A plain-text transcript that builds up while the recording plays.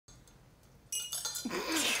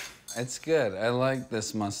It's good. I like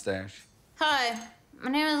this mustache. Hi, my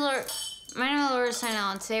name is Laura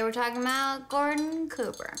Steinel, and today we're talking about Gordon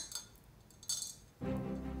Cooper.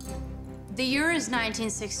 The year is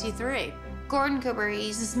 1963. Gordon Cooper,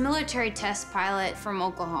 he's this military test pilot from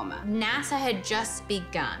Oklahoma. NASA had just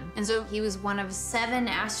begun, and so he was one of 7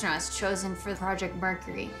 astronauts chosen for Project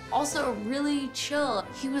Mercury. Also really chill.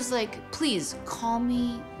 He was like, please call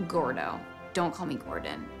me Gordo. Don't call me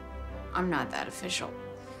Gordon. I'm not that official,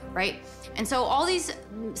 right? And so all these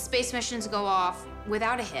space missions go off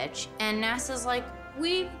without a hitch, and NASA's like,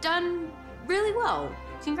 we've done really well.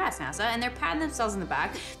 Congrats, NASA. And they're patting themselves on the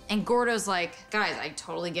back. And Gordo's like, guys, I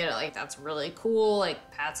totally get it. Like, that's really cool,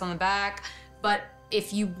 like, pats on the back. But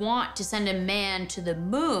if you want to send a man to the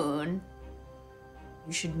moon,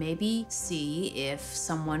 you should maybe see if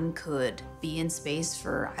someone could be in space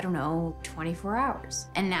for, I don't know, 24 hours.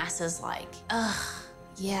 And NASA's like, ugh,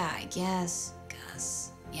 yeah, I guess,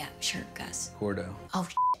 Gus. Yeah, sure, Gus. Gordo. Oh,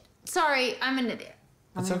 shit. Sorry, I'm an idiot.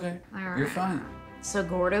 It's okay. You're fine. So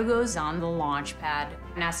Gordo goes on the launch pad.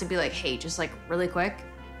 NASA would be like, hey, just like really quick,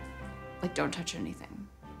 like don't touch anything.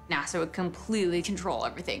 NASA would completely control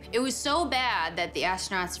everything. It was so bad that the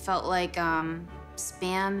astronauts felt like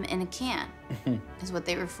spam in a can, is what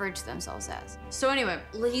they referred to themselves as. So anyway,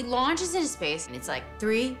 he launches into space and it's like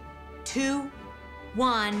 3, 2,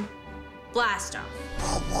 1, blast off.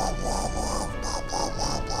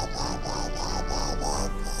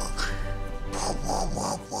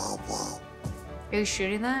 Are you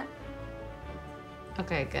shooting that?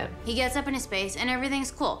 Okay, good. He gets up into space and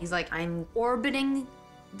everything's cool. He's like, I'm orbiting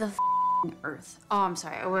the Earth. Oh, I'm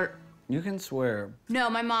sorry. You can swear. No,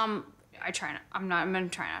 my mom, I'm gonna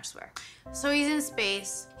try not to swear. So he's in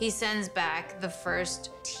space. He sends back the first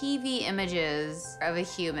TV images of a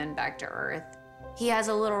human back to Earth. He has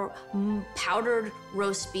a little powdered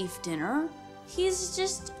roast beef dinner. He's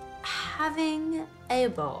just having a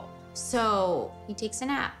ball. So he takes a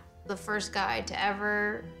nap. The first guy to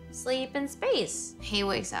ever sleep in space. He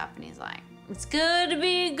wakes up and he's like, it's good to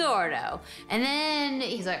be Gordo. And then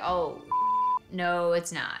he's like, oh, no,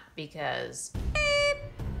 it's not, because beep,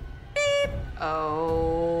 beep.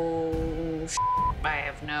 Oh, I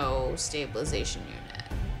have no stabilization unit.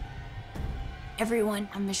 Everyone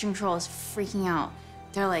on Mission Control is freaking out.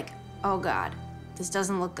 They're like, oh God, this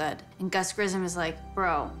doesn't look good. And Gus Grissom is like,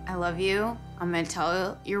 bro, I love you. I'm gonna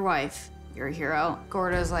tell your wife you're a hero.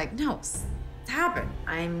 Gordo's like, no, stop it.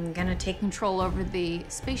 I'm gonna take control over the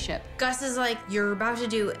spaceship. Gus is like, you're about to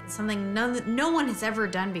do something no one has ever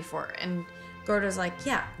done before. And Gordo's like,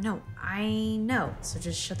 yeah, no, I know. So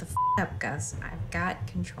just shut the up, Gus. I've got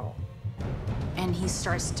control. And he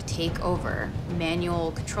starts to take over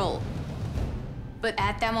manual control. But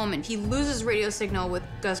at that moment, he loses radio signal with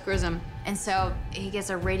Gus Grissom. And so he gets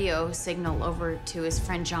a radio signal over to his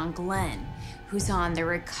friend John Glenn, who's on the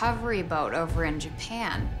recovery boat over in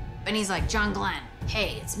Japan. And he's like, John Glenn,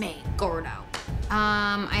 hey, it's me, Gordo.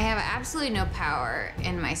 I have absolutely no power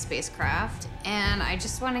in my spacecraft, and I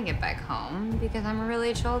just want to get back home because I'm a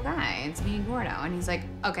really chill guy. It's me, Gordo. And he's like,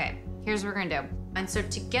 okay, here's what we're gonna do. And so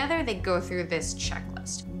together they go through this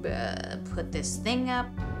checklist. Put this thing up,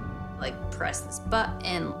 like press this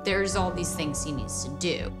button. There's all these things he needs to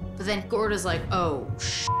do. But then Gordo's like, oh,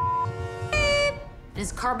 beep. And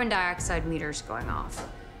his carbon dioxide meter's going off.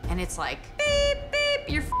 And it's like, beep, beep,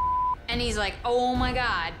 you're and he's like, oh my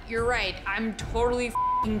God, you're right. I'm totally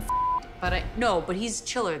but no, but he's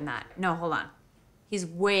chiller than that. No, hold on. He's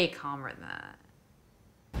way calmer than that.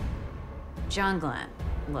 John Glenn,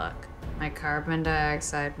 look, my carbon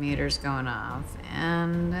dioxide meter's going off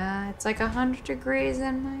and it's like 100 degrees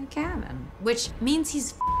in my cabin, which means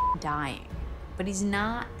he's dying, but he's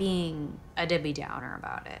not being a Debbie Downer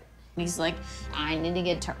about it. He's like, I need to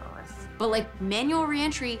get to Earth. But like manual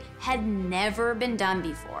reentry had never been done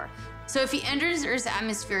before. So if he enters Earth's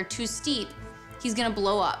atmosphere too steep, he's gonna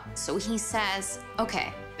blow up. So he says,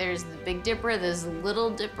 okay, there's the Big Dipper, there's the Little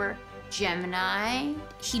Dipper, Gemini.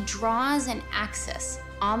 He draws an axis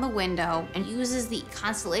on the window and uses the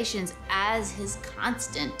constellations as his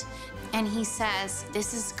constant. And he says,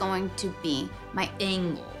 this is going to be my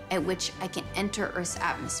angle at which I can enter Earth's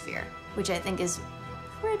atmosphere, which I think is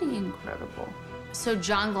pretty incredible. So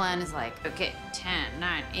John Glenn is like, okay, 10,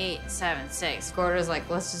 9, 8, 7, 6. Gordo's like,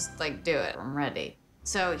 let's just like do it, I'm ready.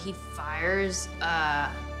 So he fires,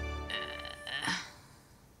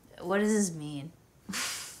 what does this mean?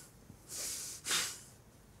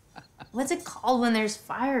 What's it called when there's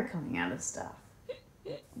fire coming out of stuff?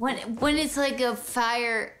 When it's like a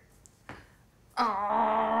fire,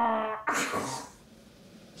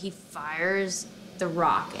 he fires the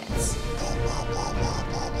rockets.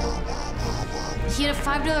 He had a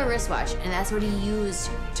 $5 wristwatch, and that's what he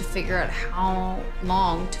used to figure out how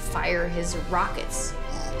long to fire his rockets.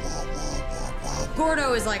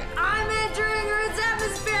 Gordo is like, I'm entering Earth's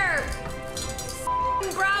atmosphere!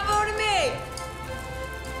 Bravo to me!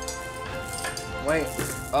 Wait.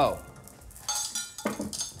 Oh.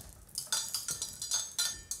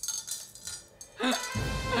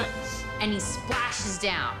 And he splashes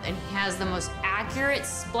down, and he has the most accurate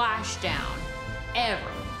splashdown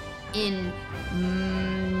ever in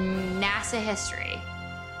NASA history.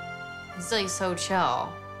 He's like so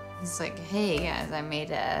chill. He's like, hey guys, I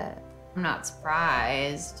made it. I'm not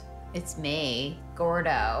surprised. It's me,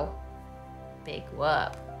 Gordo. Big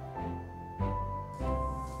whoop.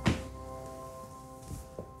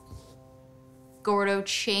 Gordo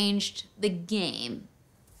changed the game.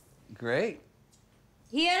 Great.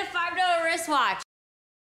 He had a $5 wristwatch.